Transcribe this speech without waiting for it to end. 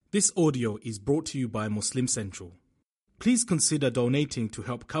This audio is brought to you by Muslim Central. Please consider donating to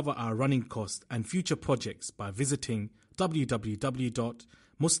help cover our running costs and future projects by visiting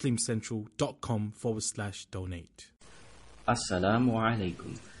www.muslimcentral.com/donate. Assalamu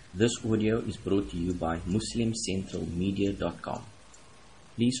alaikum. This audio is brought to you by MuslimCentralMedia.com.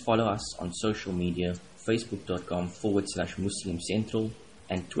 Please follow us on social media, facebook.com/MuslimCentral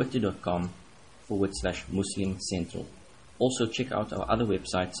and twitter.com/MuslimCentral. Also check out our other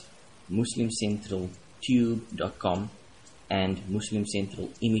websites, MuslimCentralTube.com and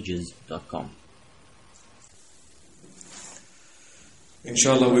MuslimCentralimages.com.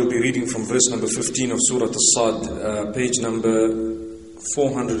 Inshallah, we'll be reading from verse number 15 of Surah Saad, page number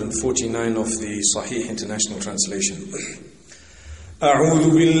 449 of the Sahih International Translation. أعوذ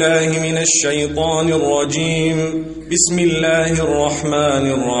بالله من الشيطان الرجيم بسم الله الرحمن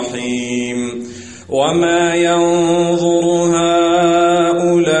الرحيم وما ينظر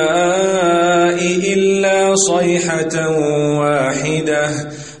هؤلاء إلا صيحة واحدة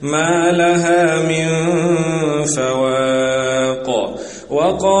ما لها من فواق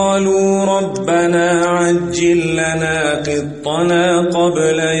وقالوا ربنا عجل لنا قطنا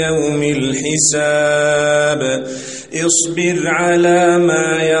قبل يوم الحساب اصبر على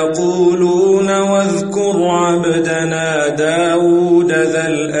ما يقولون واذكر عبدنا داود ذا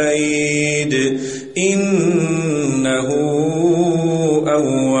الأيد إنه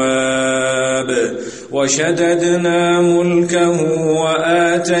أواب وشددنا ملكه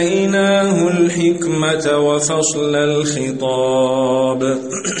وآتيناه الحكمة وفصل الخطاب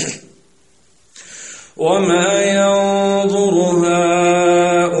وما ينظر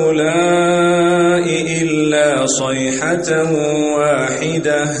هؤلاء إلا صيحة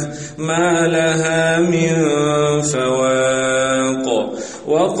واحدة ما لها من فواق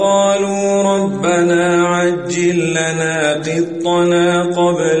وقالوا ربنا عجل لنا قطنا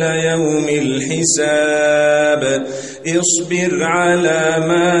قبل يوم الحساب اصبر على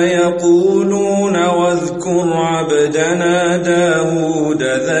ما يقولون واذكر عبدنا داود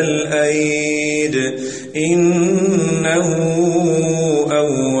ذا الأيد إنه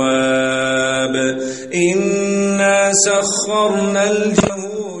أواب إنا سخرنا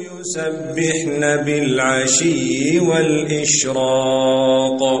الجو يسبحن بالعشي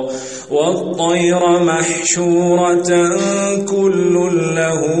والإشراق والطير محشورة كل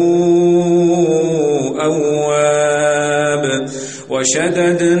له أواب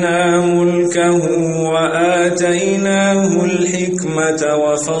وشددنا ملكه وآتيناه الحكمة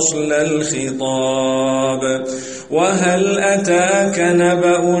وفصل الخطاب وهل أتاك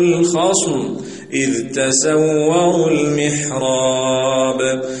نبأ الخصم إذ تسوروا المحراب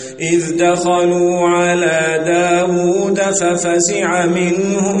إذ دخلوا على داود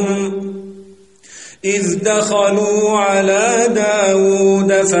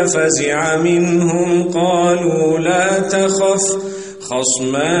ففزع منهم قالوا لا تخف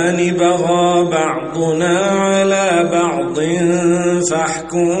خصمان بغى بعضنا على بعض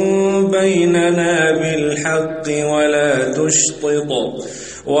فاحكم بيننا بالحق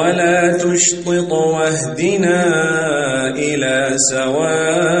ولا تشطط واهدنا إلى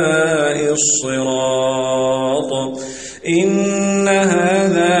سواء الصراط إن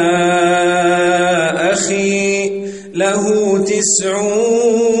هذا أخي له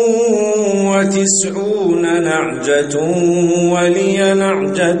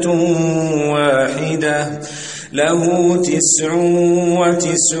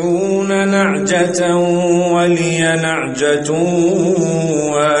نعجة ولي نعجة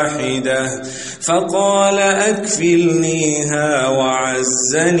واحدة فقال أكفلنيها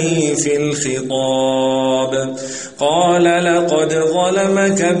وعزني في الخطاب قال لقد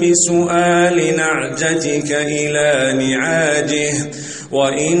ظلمك بسؤال نعجتك إلى نعاجه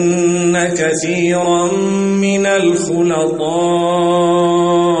وإن كثيرا من الخلطاء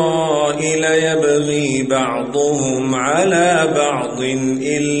ليبغي بعضهم على بعض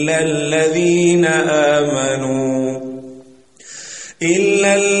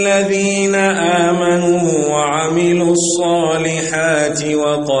إلا الذين آمنوا وعملوا الصالحات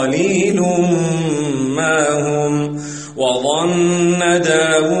وقليل ما هم وظن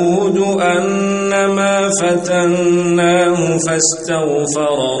داود أنما فتناه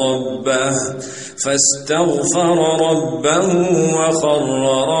فاستغفر ربه وخر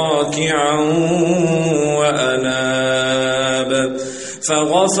راكعا وأناب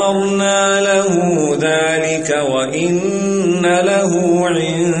فغفرنا له ذلك وإن له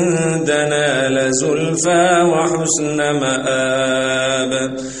عندنا لزلفى وحسن مآب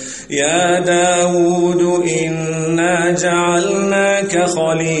يا داود إنا جعلناك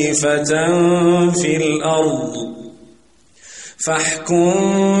خليفة في الأرض فاحكم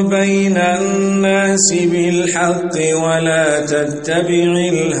بين الناس بالحق ولا تتبع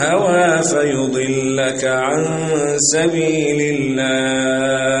الهوى فيضلك عن سبيل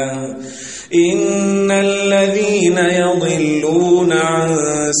الله إن الذين يضلون عن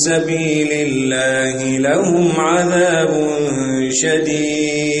سبيل الله لهم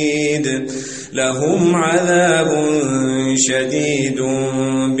عذاب شديد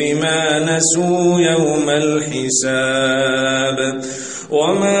بما نسوا يوم الحساب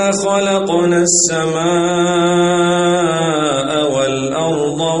وما خلقنا السماء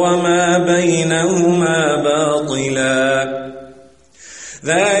والأرض وما بينهما باطلا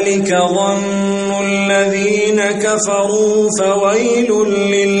ذلك ظن الذين كفروا فويل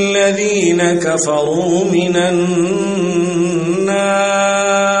للذين كفروا من النار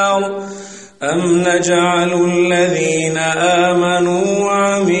أم نجعل الذين آمنوا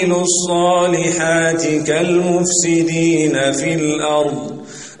وعملوا الصالحات كالمفسدين في الأرض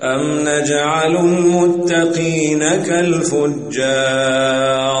أم نجعل المتقين كالفجار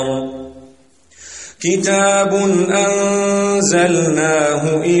كتاب أنزلناه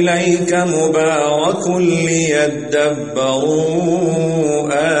إليك مبارك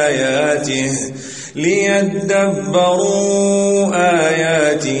ليدبروا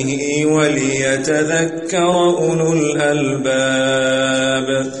آياته وليتذكر أولو الألباب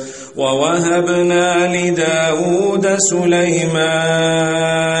ووهبنا لداود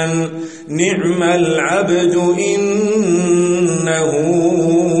سليمان نعم العبد إنه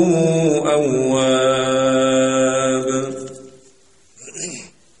أواب.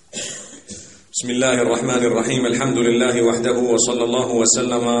 بسم الله الرحمن الرحيم الحمد لله وحده وصلى الله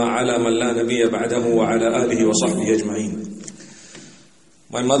وسلم على من لا نبي بعده وعلى آله وصحبه أجمعين.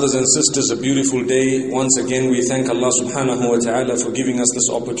 My mothers and sisters, a beautiful day. Once again we thank Allah subhanahu wa ta'ala for giving us this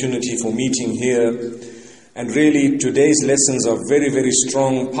opportunity for meeting here. And really today's lessons are very, very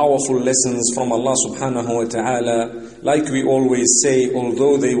strong, powerful lessons from Allah subhanahu wa ta'ala. Like we always say,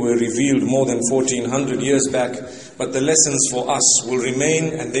 although they were revealed more than 1400 years back, but the lessons for us will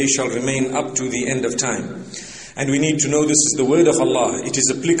remain and they shall remain up to the end of time. And we need to know this is the word of Allah. It is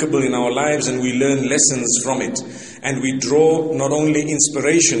applicable in our lives and we learn lessons from it. And we draw not only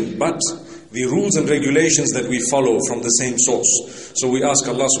inspiration, but the rules and regulations that we follow from the same source. So we ask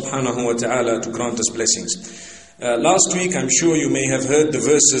Allah subhanahu wa ta'ala to grant us blessings. Last week, I'm sure you may have heard the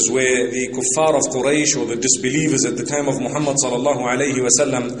verses where the kuffar of Quraysh or the disbelievers at the time of Muhammad sallallahu alayhi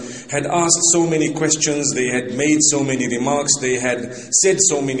wasallam had asked so many questions, they had made so many remarks, they had said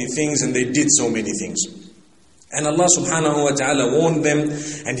so many things and they did so many things. And Allah subhanahu wa ta'ala warned them.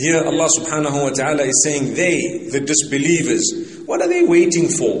 And here Allah subhanahu wa ta'ala is saying, they, the disbelievers, what are they waiting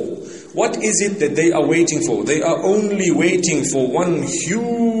for? What is it that they are waiting for? They are only waiting for one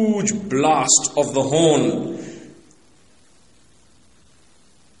huge blast of the horn.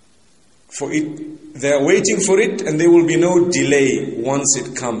 They are waiting for it and there will be no delay once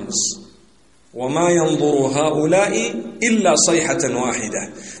it comes. وَمَا يَنْظُرُ هَؤُلَاءِ إِلَّا صَيْحَةً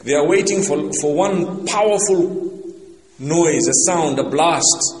وَاحِدَةً. They are waiting for one powerful noise, a sound, a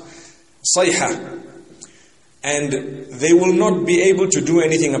blast, sayha. And they will not be able to do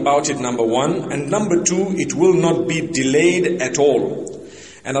anything about it, number one. And number two, it will not be delayed at all.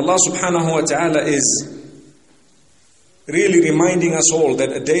 And Allah subhanahu wa ta'ala is really reminding us all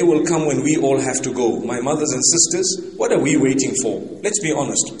that a day will come when we all have to go. My mothers and sisters, what are we waiting for? Let's be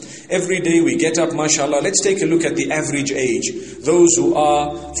honest. Every day we get up, mashallah, let's take a look at the average age. Those who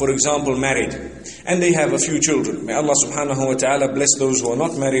are, for example, married and they have a few children. May Allah subhanahu wa ta'ala bless those who are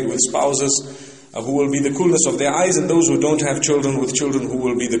not married with spouses who will be the coolness of their eyes, and those who don't have children with children who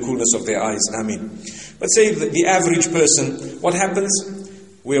will be the coolness of their eyes. Ameen. But say the average person, what happens?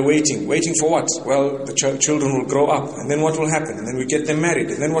 We are waiting for what? Well, the children will grow up, and then what will happen? And then we get them married,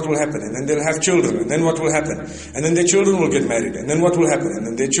 and then what will happen? And then they'll have children, and then what will happen? And then their children will get married, and then what will happen? And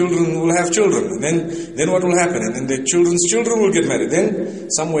then their children will have children, and then what will happen? And then their children's children will get married. Then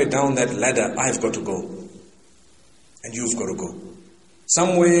somewhere down that ladder, I've got to go, and you've got to go.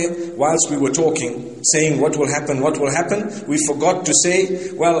 Somewhere, whilst we were talking, saying what will happen, we forgot to say,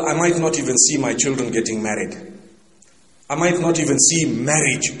 well, I might not even see my children getting married. I might not even see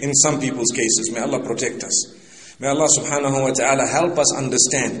marriage in some people's cases. May Allah protect us. May Allah subhanahu wa ta'ala help us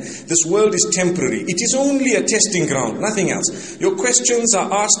understand. This world is temporary. It is only a testing ground, nothing else. Your questions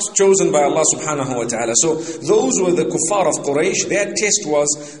are asked, chosen by Allah subhanahu wa ta'ala. So those were the kuffar of Quraysh. Their test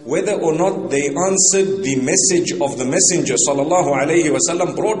was whether or not they answered the message of the messenger sallallahu alayhi wa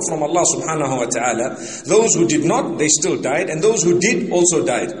sallam brought from Allah subhanahu wa ta'ala. Those who did not, they still died. And those who did also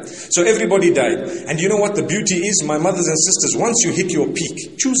died. So everybody died. And you know what the beauty is, my mothers and sisters? Once you hit your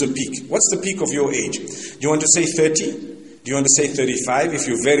peak, choose a peak. What's the peak of your age? Do you want to say 30? Do you want to say 35? If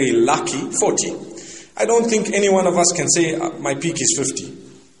you're very lucky, 40. I don't think any one of us can say, my peak is 50.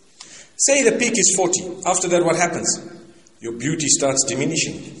 Say the peak is 40. After that, what happens? Your beauty starts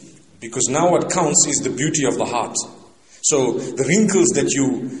diminishing. Because now what counts is the beauty of the heart. So the wrinkles that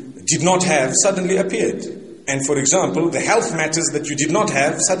you did not have suddenly appeared. And for example, the health matters that you did not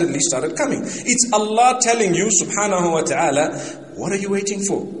have suddenly started coming. It's Allah telling you, subhanahu wa ta'ala, what are you waiting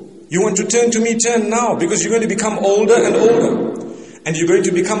for? You want to turn to me, turn now, because you're going to become older and older. And you're going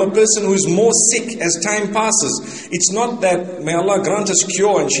to become a person who is more sick as time passes. It's not that, may Allah grant us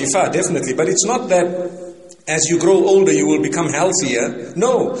cure and shifa, definitely, but it's not that as you grow older, you will become healthier.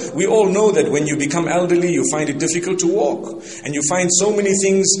 No, we all know that when you become elderly, you find it difficult to walk. And you find so many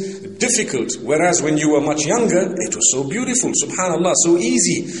things difficult. Whereas when you were much younger, it was so beautiful. Subhanallah, so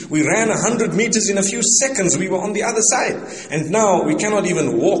easy. We ran 100 meters in a few seconds. We were on the other side. And now we cannot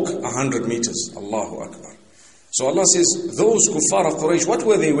even walk 100 meters. Allahu Akbar. So Allah says, those kuffar of Quraysh, what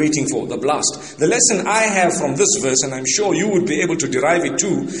were they waiting for? The blast. The lesson I have from this verse, and I'm sure you would be able to derive it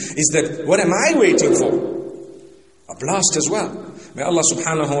too, is that what am I waiting for? A blast as well. May Allah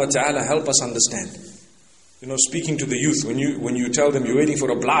subhanahu wa ta'ala help us understand. You know, speaking to the youth, when you tell them you're waiting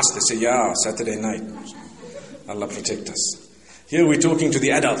for a blast, they say, yeah, Saturday night. Allah protect us. Here we're talking to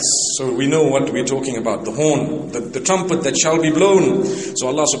the adults, so we know what we're talking about. The horn, the trumpet that shall be blown. So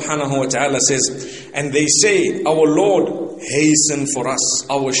Allah subhanahu wa ta'ala says, and they say, our Lord, hasten for us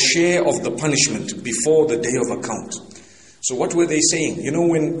our share of the punishment before the day of account. So what were they saying? You know,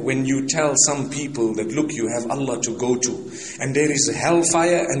 when you tell some people that, look, you have Allah to go to, and there is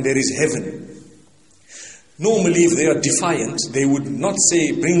hellfire and there is heaven. Normally, if they are defiant, they would not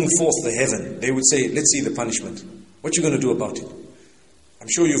say, bring forth the heaven. They would say, let's see the punishment. What you going to do about it? I'm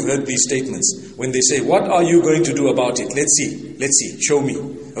sure you've heard these statements. When they say, what are you going to do about it? Let's see, show me.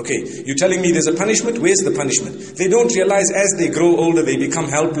 Okay, you're telling me there's a punishment? Where's the punishment? They don't realize as they grow older, they become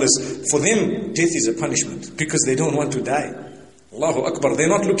helpless. For them, death is a punishment because they don't want to die. Allahu Akbar. They're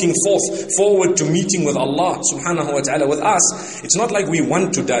not looking forward to meeting with Allah subhanahu wa ta'ala. With us, it's not like we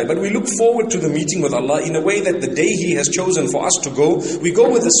want to die, but we look forward to the meeting with Allah in a way that the day He has chosen for us to go, we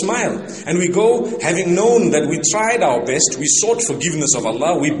go with a smile. And we go having known that we tried our best, we sought forgiveness of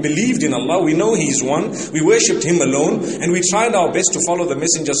Allah, we believed in Allah, we know He is one, we worshipped Him alone, and we tried our best to follow the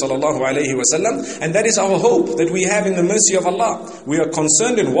Messenger sallallahu alayhi wa sallam. And that is our hope that we have in the mercy of Allah. We are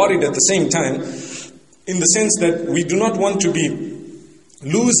concerned and worried at the same time, in the sense that we do not want to be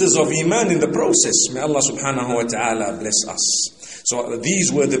losers of iman in the process. May Allah subhanahu wa ta'ala bless us. So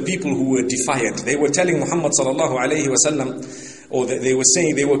these were the people who were defiant. They were telling Muhammad sallallahu alayhi wa sallam, or they were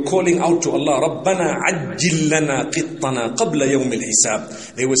saying, they were calling out to Allah, Rabbana ajjil lana qittana qabla yawm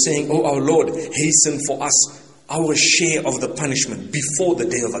al-hisab. They were saying, oh our Lord, hasten for us our share of the punishment before the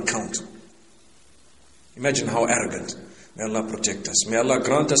day of account. Imagine how arrogant. May Allah protect us. May Allah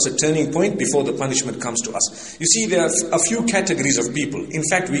grant us a turning point before the punishment comes to us. You see, there are a few categories of people. In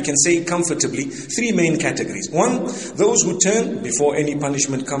fact, we can say comfortably 3 main categories. 1, those who turn before any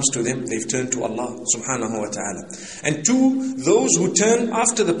punishment comes to them, they've turned to Allah subhanahu wa ta'ala. And 2, those who turn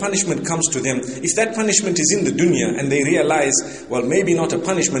after the punishment comes to them. If that punishment is in the dunya and they realize, well, maybe not a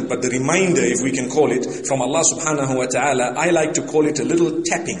punishment, but the reminder, if we can call it, from Allah subhanahu wa ta'ala, I like to call it a little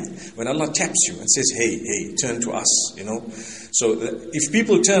tapping. When Allah taps you and says, hey, turn to us, you know. So if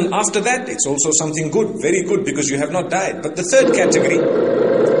people turn after that, it's also something good, very good, because you have not died. But the third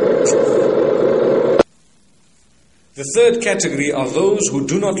category are those who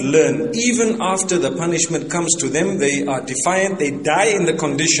do not learn. Even after the punishment comes to them, they are defiant, they die in the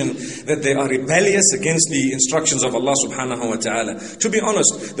condition that they are rebellious against the instructions of Allah subhanahu wa ta'ala. To be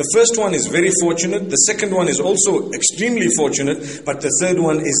honest, the first one is very fortunate, the second one is also extremely fortunate, but the third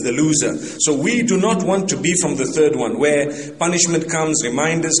one is the loser. So we do not want to be from the third one, where punishment comes,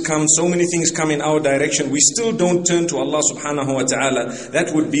 reminders come, so many things come in our direction, we still don't turn to Allah subhanahu wa ta'ala.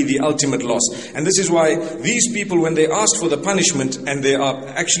 That would be the ultimate loss. And this is why these people, when they ask for the punishment and they are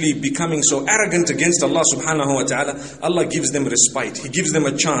actually becoming so arrogant against Allah subhanahu wa ta'ala, Allah gives them respite. He gives them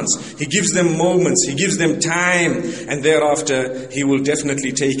a chance. He gives them moments. He gives them time. And thereafter, He will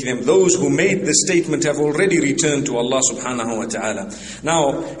definitely take them. Those who made the statement have already returned to Allah subhanahu wa ta'ala.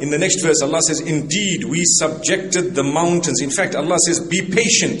 Now, in the next verse, Allah says, indeed, we subjected the mountains. In fact, Allah says, be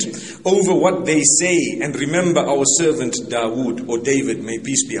patient over what they say and remember our servant Dawood, or David, may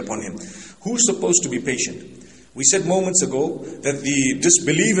peace be upon him. Who's supposed to be patient? We said moments ago that the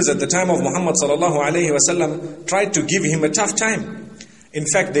disbelievers at the time of Muhammad sallallahu alayhi wasallam tried to give him a tough time. In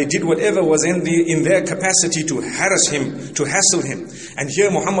fact, they did whatever was in their capacity to harass him, to hassle him. And here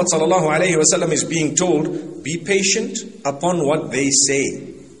Muhammad sallallahu alayhi wasallam is being told, be patient upon what they say.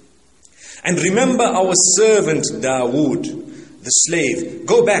 And remember our servant Dawood, the slave.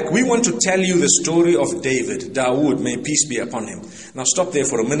 Go back. We want to tell you the story of David, Dawood, may peace be upon him. Now stop there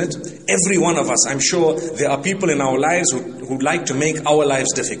for a minute. Every one of us, I'm sure there are people in our lives who like to make our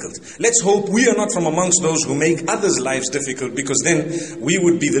lives difficult. Let's hope we are not from amongst those who make others' lives difficult, because then we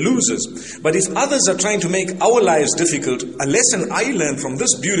would be the losers. But if others are trying to make our lives difficult, a lesson I learned from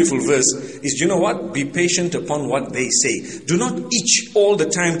this beautiful verse is, you know what? Be patient upon what they say. Do not itch all the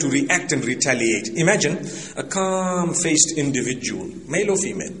time to react and retaliate. Imagine a calm-faced individual, male or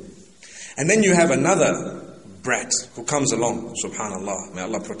female, and then you have another brat who comes along. Subhanallah, may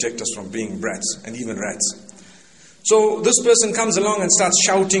Allah protect us from being brats and even rats. So this person comes along and starts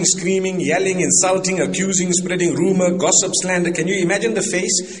shouting, screaming, yelling, insulting, accusing, spreading rumor, gossip, slander. Can you imagine the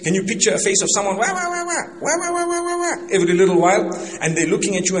face? Can you picture a face of someone wah, wah, wah, wah, wah, wah, wah, wah, wah, every little while, and they're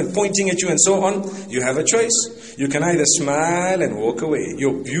looking at you and pointing at you and so on? You have a choice. You can either smile and walk away.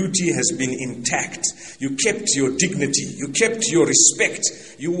 Your beauty has been intact. You kept your dignity. You kept your respect.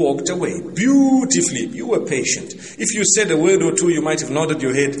 You walked away beautifully. You were patient. If you said a word or two, you might have nodded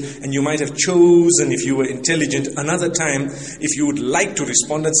your head, and you might have chosen, if you were intelligent, another time if you would like to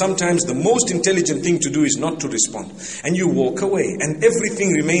respond. And sometimes the most intelligent thing to do is not to respond, and you walk away, and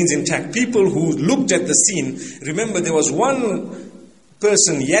everything remains intact. People who looked at the scene, remember there was one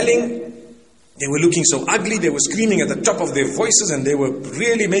person yelling. They were looking so ugly, they were screaming at the top of their voices, and they were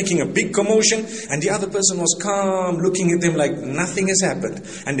really making a big commotion, and the other person was calm, looking at them like nothing has happened,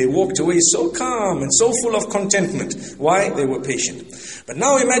 and they walked away so calm and so full of contentment. Why? They were patient. But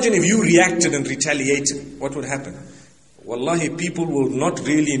now imagine if you reacted and retaliated, what would happen? Wallahi, people will not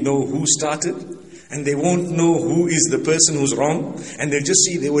really know who started, and they won't know who is the person who's wrong, and they'll just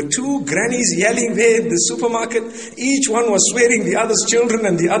see there were two grannies yelling there in the supermarket. Each one was swearing the other's children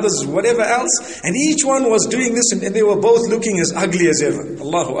and the other's whatever else, and each one was doing this, and they were both looking as ugly as ever.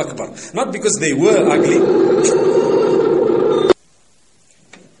 Allahu Akbar. Not because they were ugly.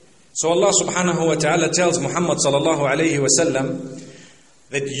 So Allah subhanahu wa ta'ala tells Muhammad sallallahu alayhi wa sallam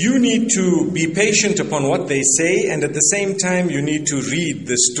that you need to be patient upon what they say, and at the same time you need to read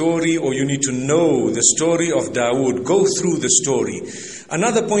the story, or you need to know the story of Dawood. Go through the story.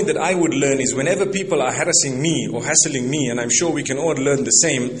 Another point that I would learn is whenever people are harassing me or hassling me, and I'm sure we can all learn the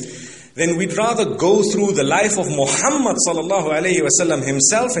same, then we'd rather go through the life of Muhammad sallallahu alayhi wasallam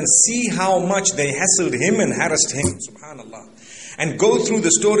himself and see how much they hassled him and harassed him. Subhanallah. And go through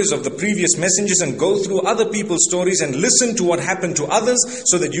the stories of the previous messengers, and go through other people's stories, and listen to what happened to others,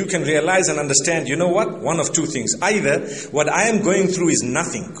 so that you can realize and understand, you know what? One of two things. Either what I am going through is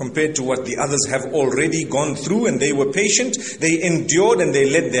nothing compared to what the others have already gone through, and they were patient, they endured, and they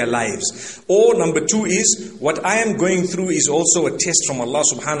led their lives. Or number two is, what I am going through is also a test from Allah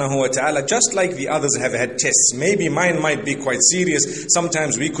subhanahu wa ta'ala, just like the others have had tests. Maybe mine might be quite serious.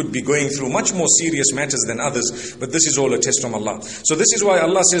 Sometimes we could be going through much more serious matters than others, but this is all a test from Allah. So this is why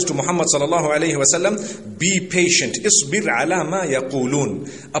Allah says to Muhammad sallallahu alayhi wa sallam, be patient. Isbir ala ma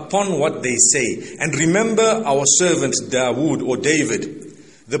yaqulun, upon what they say. And remember our servant Dawood, or David,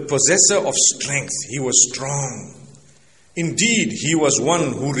 the possessor of strength. He was strong. Indeed, he was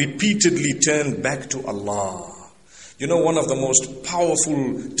one who repeatedly turned back to Allah. You know, one of the most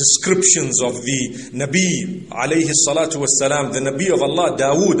powerful descriptions of the Nabi alayhi salatu wassalam, the Nabi of Allah,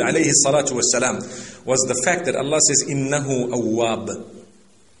 Dawood alayhi salatu wassalam, was the fact that Allah says, Innahu awwab.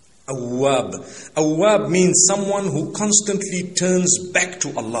 Awwab. Awwab means someone who constantly turns back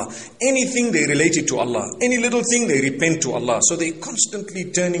to Allah. Anything they relate it to Allah. Any little thing they repent to Allah. So they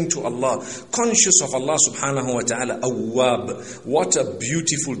constantly turning to Allah, conscious of Allah subhanahu wa ta'ala. Awwab. What a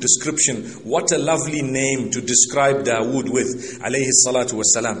beautiful description. What a lovely name to describe Dawood with. Alayhi salatu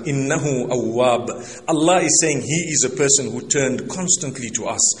wassalam. Innahu awwab. Allah is saying he is a person who turned constantly to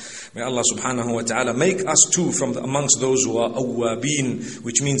us. May Allah subhanahu wa ta'ala make us too from amongst those who are awwabin,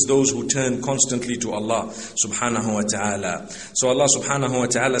 which means those who turn constantly to Allah subhanahu wa ta'ala. So Allah subhanahu wa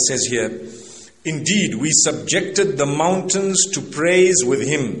ta'ala says here, indeed we subjected the mountains to praise with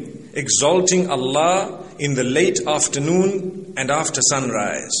him, exalting Allah in the late afternoon and after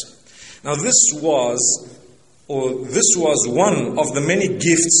sunrise. Now this was one of the many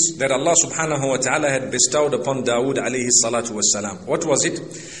gifts that Allah subhanahu wa ta'ala had bestowed upon Dawood alayhi salatu wassalam. What was it?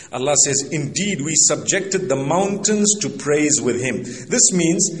 Allah says, indeed we subjected the mountains to praise with him. This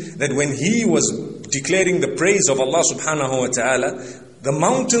means that when he was declaring the praise of Allah subhanahu wa ta'ala, the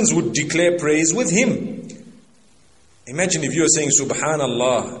mountains would declare praise with him. Imagine if you are saying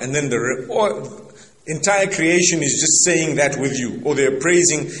Subhanallah, and then the entire creation is just saying that with you, or they're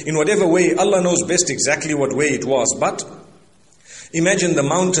praising in whatever way. Allah knows best exactly what way it was, but imagine the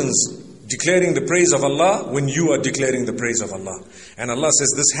mountains declaring the praise of Allah when you are declaring the praise of Allah. And Allah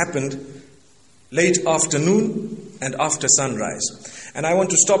says this happened late afternoon, and after sunrise. And I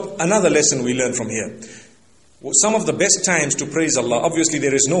want to stop another lesson we learn from here. Some of the best times to praise Allah, obviously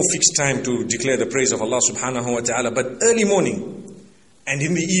there is no fixed time to declare the praise of Allah subhanahu wa ta'ala, but early morning and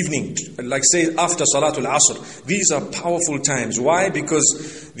in the evening, like say after Salatul Asr, these are powerful times. Why?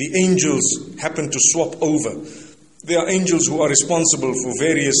 Because the angels happen to swap over. There are angels who are responsible for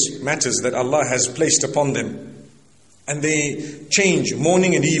various matters that Allah has placed upon them. And they change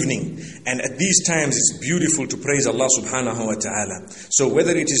morning and evening. And at these times it's beautiful to praise Allah subhanahu wa ta'ala. So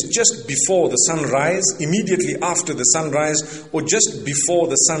whether it is just before the sunrise, immediately after the sunrise, or just before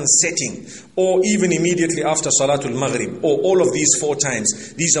the sun setting, or even immediately after Salatul Maghrib, or all of these 4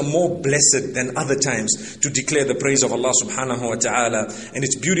 times, these are more blessed than other times to declare the praise of Allah subhanahu wa ta'ala. And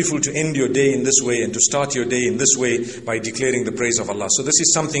it's beautiful to end your day in this way and to start your day in this way by declaring the praise of Allah. So this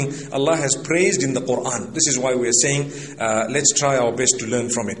is something Allah has praised in the Quran. This is why we are saying, let's try our best to learn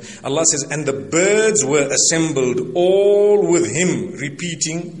from it. Allah says, and the birds were assembled all with him,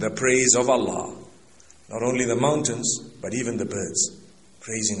 repeating the praise of Allah. Not only the mountains, but even the birds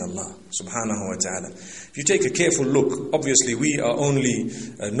praising Allah subhanahu wa ta'ala. If you take a careful look, obviously we are only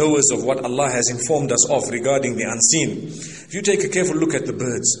knowers of what Allah has informed us of regarding the unseen. If you take a careful look at the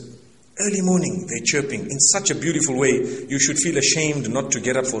birds, early morning, they're chirping in such a beautiful way, you should feel ashamed not to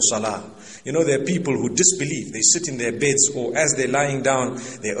get up for salah. You know, there are people who disbelieve. They sit in their beds, or as they're lying down,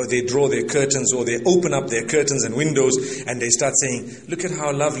 they draw their curtains, or they open up their curtains and windows, and they start saying, look at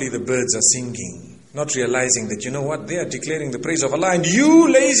how lovely the birds are singing. Not realizing that, you know what, they are declaring the praise of Allah, and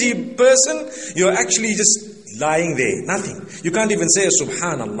you, lazy person, you're actually just lying there, nothing. You can't even say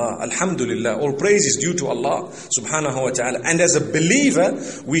Subhanallah, Alhamdulillah, all praise is due to Allah subhanahu wa ta'ala. And as a believer,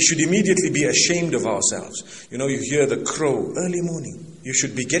 we should immediately be ashamed of ourselves. You know, you hear the crow early morning. You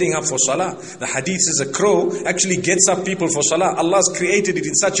should be getting up for salah. The hadith says a crow actually gets up people for salah. Allah's created it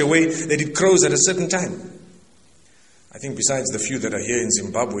in such a way that it crows at a certain time. I think besides the few that are here in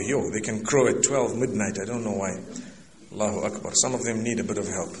Zimbabwe, they can crow at 12 midnight. I don't know why. Allahu Akbar. Some of them need a bit of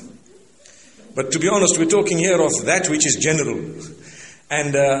help. But to be honest, we're talking here of that which is general.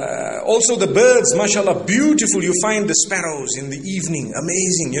 And also the birds, mashallah, beautiful. You find the sparrows in the evening,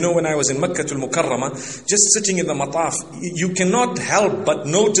 amazing. You know, when I was in Makkah al-Mukarramah, just sitting in the mataf, you cannot help but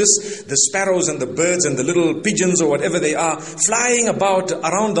notice the sparrows and the birds and the little pigeons or whatever they are, flying about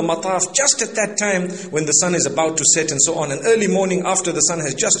around the mataf just at that time when the sun is about to set and so on. And early morning after the sun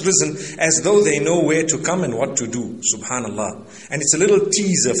has just risen, as though they know where to come and what to do. Subhanallah. And it's a little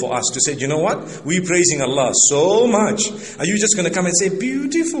teaser for us to say, you know what? We're praising Allah so much. Are you just going to come and say,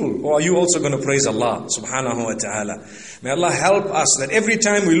 beautiful? Or are you also going to praise Allah subhanahu wa ta'ala? May Allah help us that every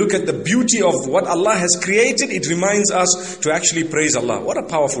time we look at the beauty of what Allah has created, it reminds us to actually praise Allah. What a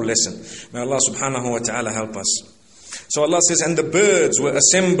powerful lesson. May Allah subhanahu wa ta'ala help us. So Allah says, and the birds were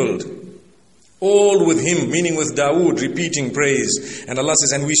assembled, all with him, meaning with Dawood, repeating praise. And Allah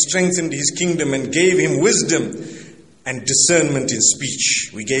says, and we strengthened his kingdom and gave him wisdom and discernment in speech.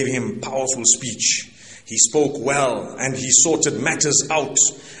 We gave him powerful speech. He spoke well and he sorted matters out,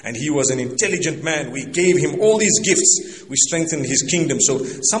 and he was an intelligent man. We gave him all these gifts. We strengthened his kingdom. So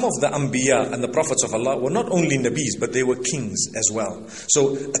some of the Anbiya and the prophets of Allah were not only Nabis, but they were kings as well.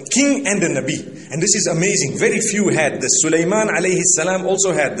 So a king and a Nabi. And this is amazing. Very few had this. Sulaiman alayhi salam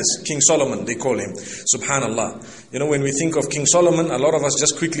also had this. King Solomon, they call him. Subhanallah. You know, when we think of King Solomon, a lot of us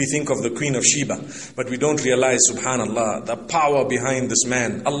just quickly think of the Queen of Sheba. But we don't realize, subhanallah, the power behind this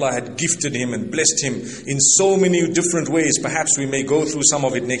man. Allah had gifted him and blessed him in so many different ways. Perhaps we may go through some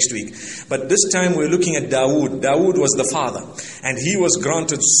of it next week. But this time we're looking at Dawood. Dawood was the father. And he was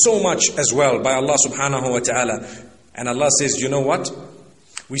granted so much as well by Allah subhanahu wa ta'ala. And Allah says, you know what?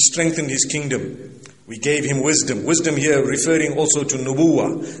 We strengthened his kingdom. We gave him wisdom. Wisdom here referring also to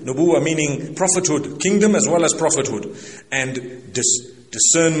nubuwah. Nubuwah meaning prophethood. Kingdom as well as prophethood. And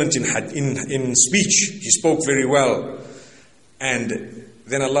discernment in speech. He spoke very well. And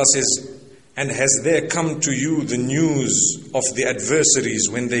then Allah says, and has there come to you the news of the adversaries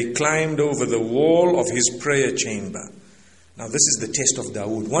when they climbed over the wall of his prayer chamber? Now this is the test of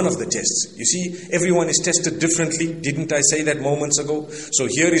Dawood, one of the tests. You see, everyone is tested differently. Didn't I say that moments ago? So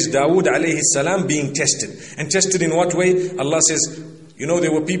here is Dawood alayhi salam being tested. And tested in what way? Allah says, you know,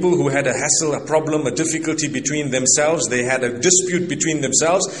 there were people who had a hassle, a problem, a difficulty between themselves. They had a dispute between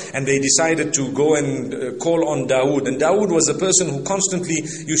themselves, and they decided to go and call on Dawood. And Dawood was a person who constantly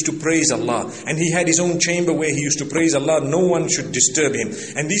used to praise Allah. And he had his own chamber where he used to praise Allah. No one should disturb him.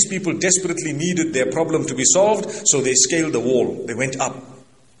 And these people desperately needed their problem to be solved, so they scaled the wall. They went up.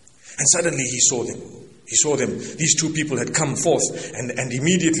 And suddenly he saw them. He saw them. These two people had come forth, and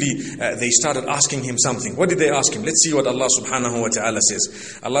immediately they started asking him something. What did they ask him? Let's see what Allah subhanahu wa ta'ala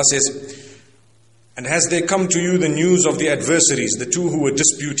says. Allah says, And has there come to you the news of the adversaries, the two who were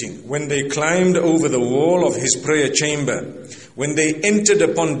disputing, when they climbed over the wall of his prayer chamber, when they entered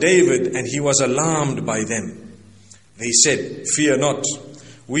upon David and he was alarmed by them? They said, fear not,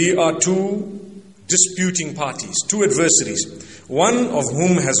 we are two disputing parties, two adversaries, one of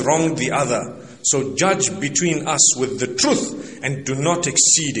whom has wronged the other. So judge between us with the truth and do not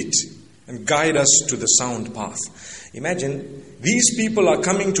exceed it, and guide us to the sound path. Imagine, these people are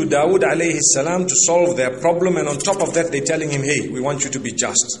coming to Dawood alayhi salam to solve their problem, and on top of that they're telling him, hey, we want you to be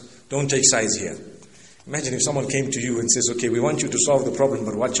just. Don't take sides here. Imagine if someone came to you and says, okay, we want you to solve the problem,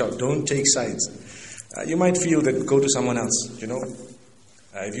 but watch out, don't take sides. You might feel that go to someone else, you know.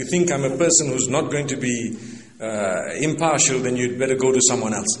 If you think I'm a person who's not going to be impartial, then you'd better go to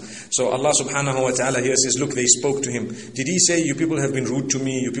someone else. So Allah subhanahu wa ta'ala here says, look, they spoke to him. Did he say, you people have been rude to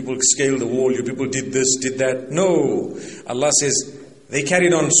me, you people scaled the wall, you people did this, did that? No. Allah says, they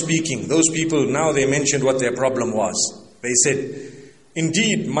carried on speaking. Those people, now they mentioned what their problem was. They said,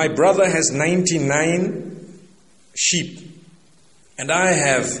 indeed, my brother has 99 sheep, and I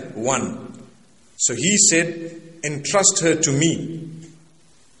have one. So he said, entrust her to me.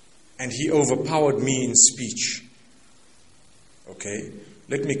 And he overpowered me in speech. Okay,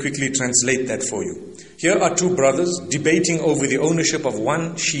 let me quickly translate that for you. Here are two brothers debating over the ownership of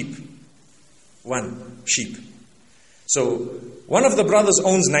one sheep. One sheep. So, one of the brothers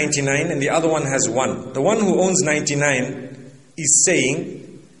owns 99 and the other one has one. The one who owns 99 is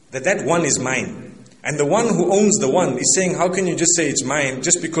saying that that one is mine. And the one who owns the one is saying, how can you just say it's mine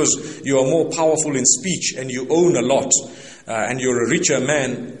just because you are more powerful in speech and you own a lot? And you're a richer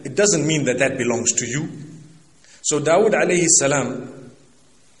man, it doesn't mean that that belongs to you. So Dawood alayhi salam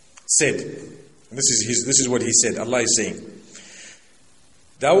said, this is what he said, Allah is saying,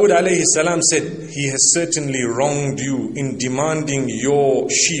 Dawood alayhi salam said, he has certainly wronged you in demanding your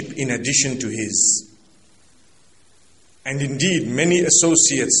sheep in addition to his. And indeed, many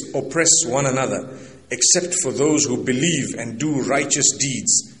associates oppress one another, except for those who believe and do righteous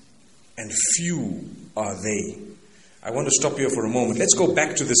deeds, and few are they. I want to stop here for a moment. Let's go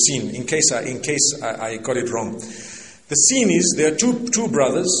back to the scene in case I got it wrong. The scene is there are two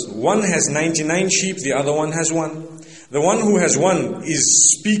brothers. One has 99 sheep, the other one has one. The one who has one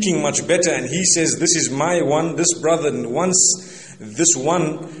is speaking much better, and he says, this is my one. This brother wants this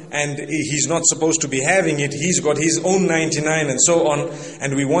one, and he's not supposed to be having it. He's got his own 99 and so on,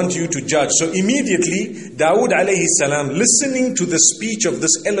 and we want you to judge. So immediately, Dawood alayhi salam, listening to the speech of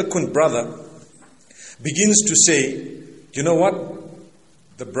this eloquent brother, begins to say, you know what?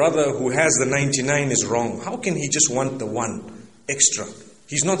 The brother who has the 99 is wrong. How can he just want the one extra?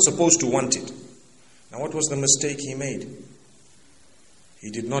 He's not supposed to want it. Now what was the mistake he made? He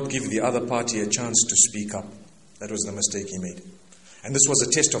did not give the other party a chance to speak up. That was the mistake he made. And this was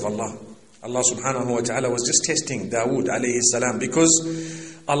a test of Allah. Allah subhanahu wa ta'ala was just testing Dawood alayhi salam,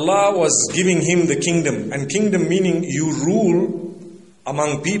 because Allah was giving him the kingdom. And kingdom meaning you rule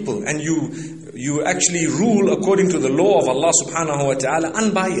among people, and you actually rule according to the law of Allah subhanahu wa ta'ala,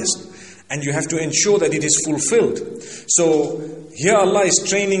 unbiased. And you have to ensure that it is fulfilled. So here Allah is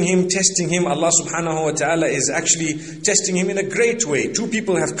training him, testing him. Allah subhanahu wa ta'ala is actually testing him in a great way. Two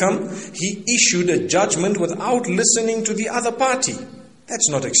people have come. He issued a judgment without listening to the other party. That's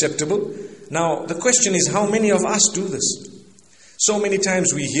not acceptable. Now the question is, how many of us do this? So many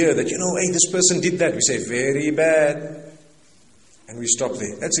times we hear that, hey, this person did that. We say, very bad. And we stop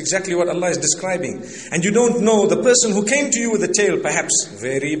there. That's exactly what Allah is describing. And you don't know the person who came to you with a tale, perhaps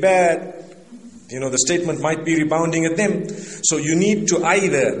very bad. The statement might be rebounding at them. So you need to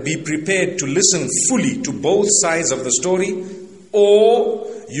either be prepared to listen fully to both sides of the story, or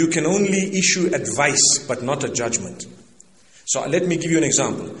you can only issue advice but not a judgment. So let me give you an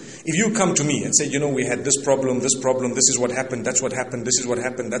example. If you come to me and say, we had this problem, this is what happened, that's what happened, this is what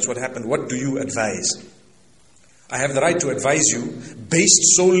happened, that's what happened, what do you advise? I have the right to advise you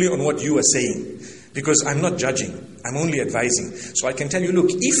based solely on what you are saying, because I'm not judging, I'm only advising. So I can tell you, look,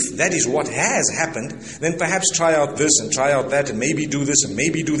 if that is what has happened, then perhaps try out this and try out that and maybe do this and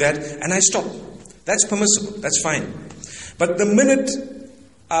maybe do that, and I stop. That's permissible, that's fine. But the minute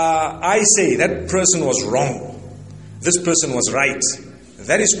I say that person was wrong, this person was right,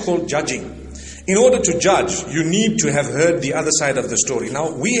 that is called judging. In order to judge, you need to have heard the other side of the story.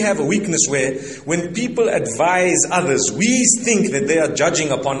 Now, we have a weakness where when people advise others, we think that they are judging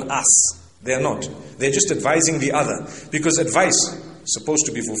upon us. They are not. They're just advising the other. Because advice is supposed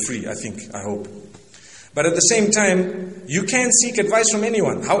to be for free, I hope. But at the same time, you can seek advice from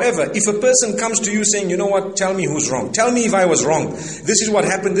anyone. However, if a person comes to you saying, you know what, tell me who's wrong. Tell me if I was wrong. This is what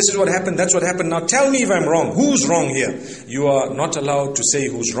happened, this is what happened, that's what happened. Now tell me if I'm wrong. Who's wrong here? You are not allowed to say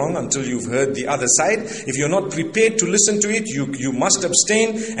who's wrong until you've heard the other side. If you're not prepared to listen to it, you must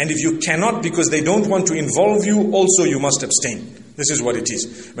abstain. And if you cannot because they don't want to involve you, also you must abstain. This is what it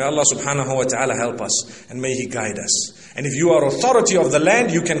is. May Allah subhanahu wa ta'ala help us and may He guide us. And if you are authority of the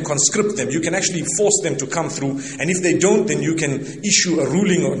land, you can conscript them. You can actually force them to come through. And if they don't, then you can issue a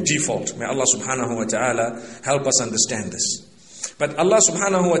ruling on default. May Allah subhanahu wa ta'ala help us understand this. But Allah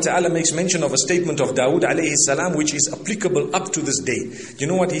subhanahu wa ta'ala makes mention of a statement of Dawood alayhi salam which is applicable up to this day. Do you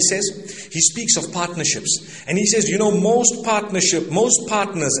know what he says? He speaks of partnerships. And he says, you know, most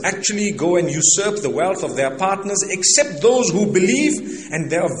partners actually go and usurp the wealth of their partners except those who believe, and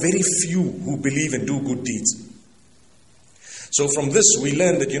there are very few who believe and do good deeds. So from this we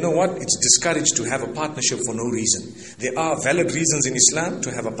learn that, you know what, it's discouraged to have a partnership for no reason. There are valid reasons in Islam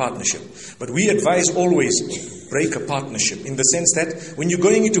to have a partnership. But we advise always break a partnership in the sense that when you're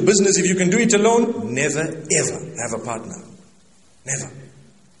going into business, if you can do it alone, never ever have a partner. Never.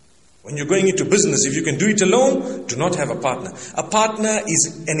 When you're going into business, if you can do it alone, do not have a partner. A partner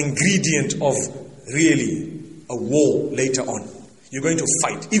is an ingredient of really a war later on. You're going to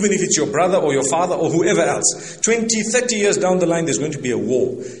fight, even if it's your brother or your father or whoever else. 20, 30 years down the line, there's going to be a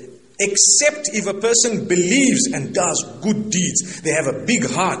war. Except if a person believes and does good deeds. They have a big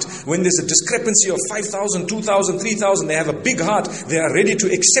heart. When there's a discrepancy of 5,000, 2,000, 3,000, they have a big heart. They are ready to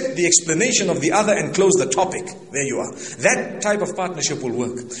accept the explanation of the other and close the topic. There you are. That type of partnership will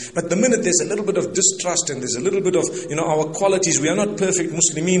work. But the minute there's a little bit of distrust and there's a little bit of, our qualities, we are not perfect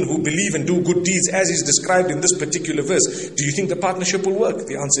Muslimin who believe and do good deeds as is described in this particular verse. Do you think the partnership will work?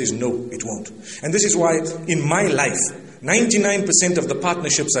 The answer is no, it won't. And this is why in my life, 99% of the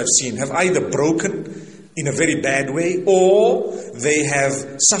partnerships I've seen have either broken in a very bad way or they have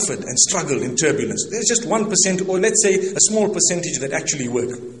suffered and struggled in turbulence. There's just 1% or let's say a small percentage that actually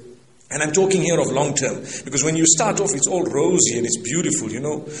work. And I'm talking here of long term. Because when you start off, it's all rosy and it's beautiful,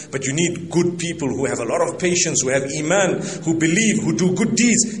 But you need good people who have a lot of patience, who have iman, who believe, who do good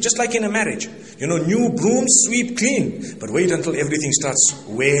deeds. Just like in a marriage. New brooms sweep clean. But wait until everything starts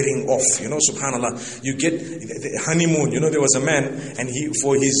wearing off. Subhanallah. You get the honeymoon. There was a man and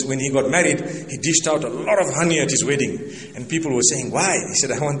when he got married, he dished out a lot of honey at his wedding. And people were saying, why? He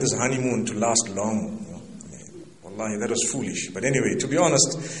said, I want this honeymoon to last long. Wallahi, that was foolish. But anyway, to be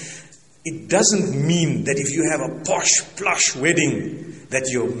honest, it doesn't mean that if you have a posh, plush wedding, that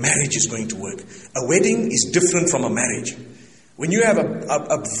your marriage is going to work. A wedding is different from a marriage. When you have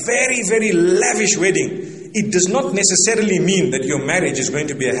a very, very lavish wedding, it does not necessarily mean that your marriage is going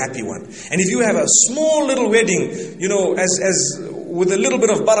to be a happy one. And if you have a small little wedding, as with a little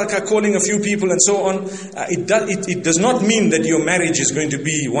bit of barakah, calling a few people and so on, it does not mean that your marriage is going to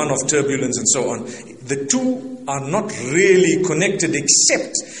be one of turbulence and so on. The two are not really connected,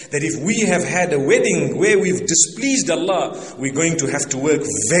 except that if we have had a wedding where we've displeased Allah, we're going to have to work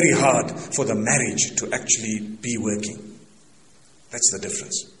very hard for the marriage to actually be working. That's the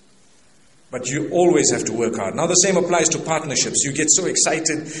difference. But you always have to work hard. Now the same applies to partnerships. You get so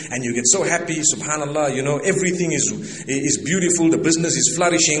excited and you get so happy, subhanallah, everything is beautiful, the business is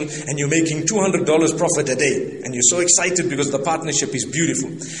flourishing, and you're making $200 profit a day. And you're so excited because the partnership is beautiful.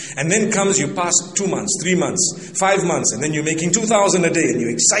 And then you pass 2 months, 3 months, 5 months, and then you're making 2,000 a day and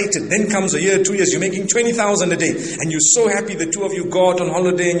you're excited. Then comes a year, 2 years, you're making 20,000 a day. And you're so happy the two of you go out on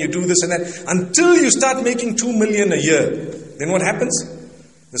holiday and you do this and that. Until you start making 2 million a year. Then what happens?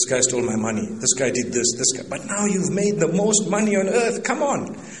 This guy stole my money. This guy did this guy. But now you've made the most money on earth. Come on.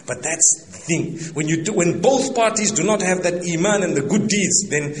 But that's the thing. When both parties do not have that iman and the good deeds,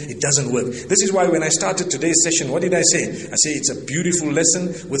 then it doesn't work. This is why when I started today's session, what did I say? I say it's a beautiful lesson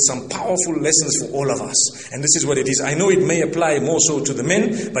with some powerful lessons for all of us. And this is what it is. I know it may apply more so to the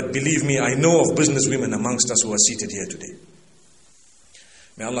men, but believe me, I know of business women amongst us who are seated here today.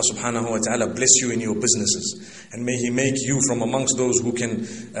 May Allah subhanahu wa ta'ala bless you in your businesses. And may He make you from amongst those who can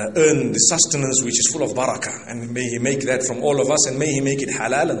earn the sustenance which is full of barakah. And may He make that from all of us. And may He make it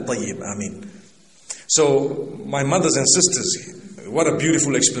halal and tayyib. Ameen. So, my mothers and sisters, what a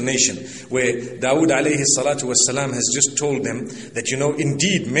beautiful explanation. Where Dawood alayhi salatu wasalam has just told them that,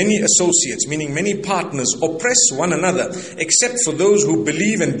 indeed many associates, meaning many partners, oppress one another, except for those who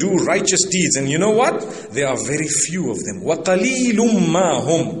believe and do righteous deeds. And you know what? There are very few of them. وَقَلِيلٌ مَا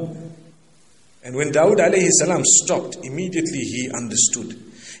هُمْ. And when Dawood alayhi salam stopped, immediately he understood.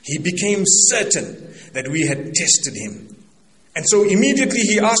 He became certain that we had tested him. And so immediately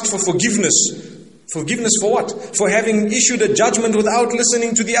he asked for forgiveness. Forgiveness for what? For having issued a judgment without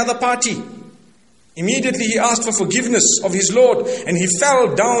listening to the other party. Immediately he asked for forgiveness of his Lord, and he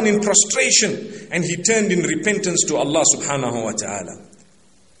fell down in prostration, and he turned in repentance to Allah subhanahu wa ta'ala.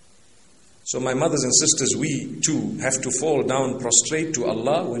 So my mothers and sisters, we too have to fall down prostrate to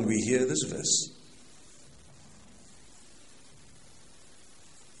Allah when we hear this verse.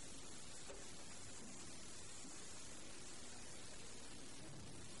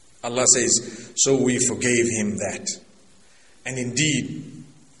 Allah says, so we forgave him that. And indeed,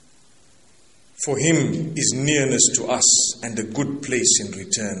 for him is nearness to us and a good place in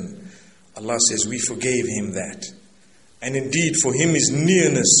return. Allah says, we forgave him that. And indeed, for him is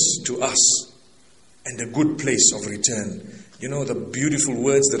nearness to us and a good place of return. You know the beautiful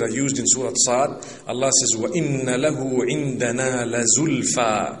words that are used in Surah Saad? Allah says, وَإِنَّ لَهُ عِنْدَنَا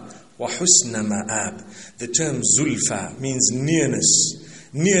لَزُلْفَى وَحُسْنَ مَآبٍ. The term zulfa means nearness.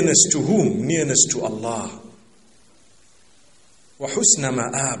 Nearness to whom? Nearness to Allah. وَحُسْنَ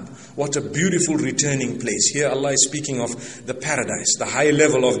مَآبٍ. What a beautiful returning place. Here Allah is speaking of the paradise, the high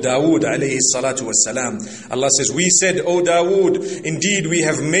level of Dawood alayhi salatu wassalam. Allah says, we said, O Dawood, indeed we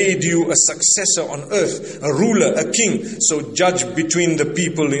have made you a successor on earth, a ruler, a king. So judge between the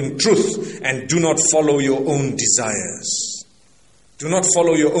people in truth and do not follow your own desires. Do not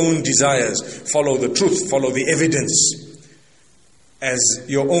follow your own desires. Follow the truth, follow the evidence. As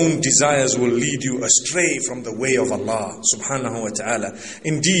your own desires will lead you astray from the way of Allah subhanahu wa ta'ala.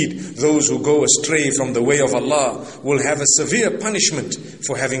 Indeed, those who go astray from the way of Allah will have a severe punishment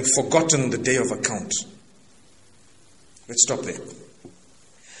for having forgotten the day of account. Let's stop there.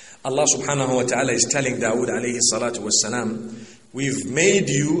 Allah subhanahu wa ta'ala is telling Dawood alayhi salatu wassalam, we've made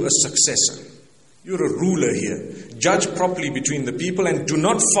you a successor. You're a ruler here. Judge properly between the people and do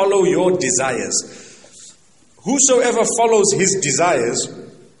not follow your desires. Whosoever follows his desires,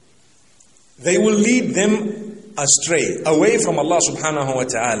 they will lead them astray, away from Allah subhanahu wa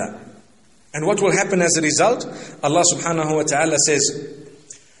ta'ala. And what will happen as a result? Allah subhanahu wa ta'ala says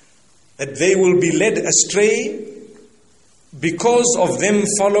that they will be led astray because of them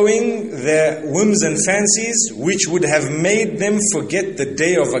following their whims and fancies, which would have made them forget the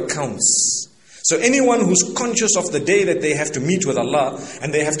day of accounts. So anyone who's conscious of the day that they have to meet with Allah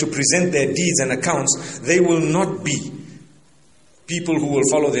and they have to present their deeds and accounts, they will not be people who will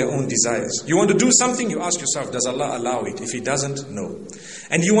follow their own desires. You want to do something, you ask yourself, does Allah allow it? If He doesn't, no.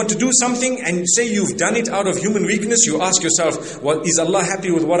 And you want to do something and say you've done it out of human weakness, you ask yourself, well, is Allah happy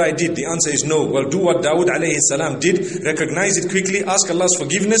with what I did? The answer is no. Well, do what Dawood alayhi salam did, recognize it quickly, ask Allah's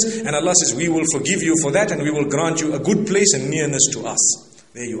forgiveness, and Allah says, we will forgive you for that and we will grant you a good place and nearness to us.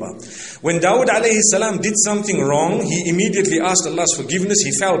 There you are. When Dawood alayhi salam did something wrong, he immediately asked Allah's forgiveness.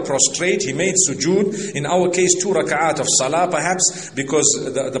 He fell prostrate. He made sujood. In our case, 2 raka'at of salah perhaps, because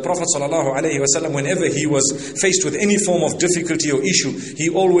the Prophet sallallahu alayhi wasallam, whenever he was faced with any form of difficulty or issue, he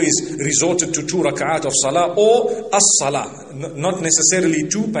always resorted to 2 raka'at of salah or as-salah. Not necessarily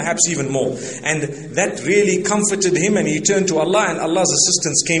 2, perhaps even more. And that really comforted him and he turned to Allah and Allah's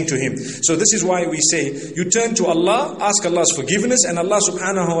assistance came to him. So this is why we say, you turn to Allah, ask Allah's forgiveness, and Allah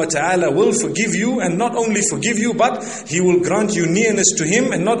subhanahu wa ta'ala will forgive you, and not only forgive you, but He will grant you nearness to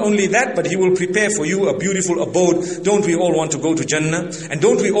Him, and not only that, but He will prepare for you a beautiful abode. Don't we all want to go to Jannah? And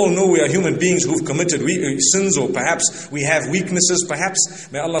don't we all know we are human beings who've committed sins, or perhaps we have weaknesses, perhaps?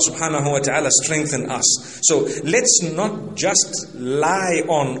 May Allah subhanahu wa ta'ala strengthen us. So let's not just lie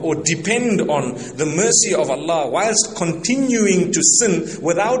on or depend on the mercy of Allah whilst continuing to sin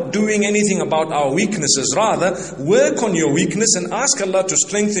without doing anything about our weaknesses. Rather, work on your weakness and ask Allah to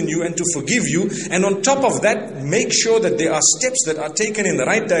strengthen you and to forgive you. And on top of that, make sure that there are steps that are taken in the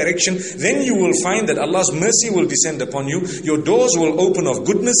right direction. Then you will find that Allah's mercy will descend upon you. Your doors will open of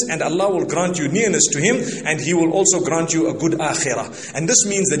goodness and Allah will grant you nearness to Him, and He will also grant you a good akhirah. And this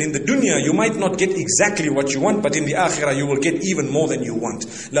means that in the dunya you might not get exactly what you want, but in the akhirah you will get even more than you want.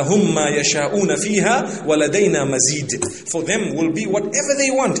 لَهُمْ مَا يَشَاءُونَ فِيهَا وَلَدَيْنَا مَزِيدٍ. For them will be whatever they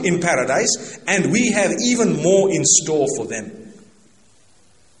want in paradise, and we have even more in store for them.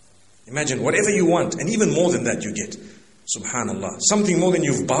 Imagine whatever you want, and even more than that you get. Subhanallah. Something more than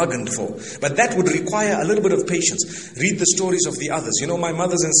you've bargained for. But that would require a little bit of patience. Read the stories of the others. You know, my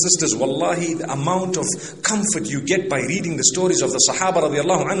mothers and sisters, wallahi, the amount of comfort you get by reading the stories of the Sahaba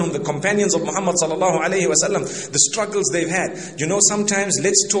radiallahu anhum, the companions of Muhammad sallallahu alayhi wasallam, the struggles they've had. You know, sometimes,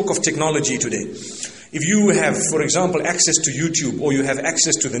 let's talk of technology today. If you have, for example, access to YouTube or you have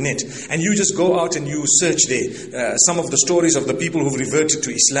access to the net and you just go out and you search there some of the stories of the people who've reverted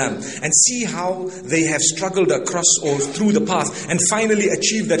to Islam and see how they have struggled across or through the path and finally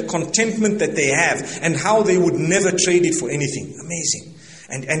achieved that contentment that they have, and how they would never trade it for anything. Amazing.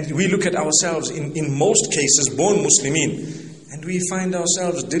 And we look at ourselves in most cases born Muslimin. And we find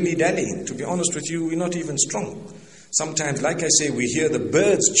ourselves dilly-dallying. To be honest with you, we're not even strong. Sometimes, like I say, we hear the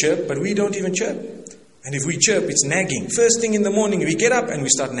birds chirp, but we don't even chirp. And if we chirp, it's nagging. First thing in the morning, we get up and we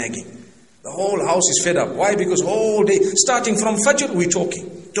start nagging. The whole house is fed up. Why? Because all day, starting from Fajr, we're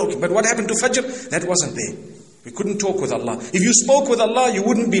talking. But what happened to Fajr? That wasn't there. We couldn't talk with Allah. If you spoke with Allah, you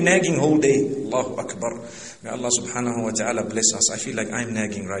wouldn't be nagging whole day. Allahu Akbar. May Allah subhanahu wa ta'ala bless us. I feel like I'm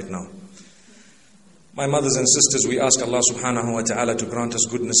nagging right now. My mothers and sisters, we ask Allah subhanahu wa ta'ala to grant us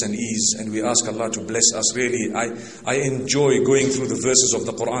goodness and ease, and we ask Allah to bless us. Really, I enjoy going through the verses of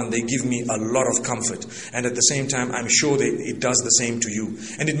the Quran. They give me a lot of comfort, and at the same time, I'm sure that it does the same to you.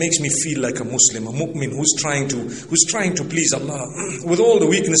 And it makes me feel like a Muslim, a mu'min who's trying to please Allah. With all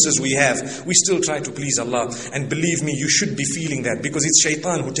the weaknesses we have, we still try to please Allah. And believe me, you should be feeling that, because it's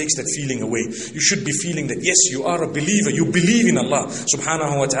shaitan who takes that feeling away. You should be feeling that, yes, you are a believer. You believe in Allah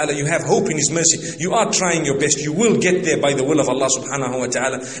subhanahu wa ta'ala. You have hope in His mercy. You are trying your best. You will get there by the will of Allah subhanahu wa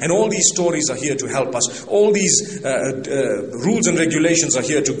ta'ala. And all these stories are here to help us. All these rules and regulations are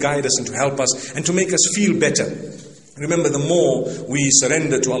here to guide us and to help us and to make us feel better. Remember, the more we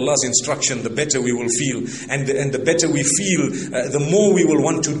surrender to Allah's instruction, the better we will feel. And the better we feel, the more we will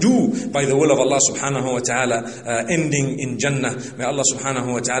want to do by the will of Allah subhanahu wa ta'ala, ending in Jannah. May Allah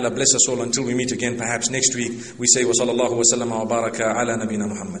subhanahu wa ta'ala bless us all until we meet again, perhaps next week. We say, wa sallallahu wa sallama wa baraka ala nabina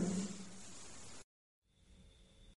Muhammad.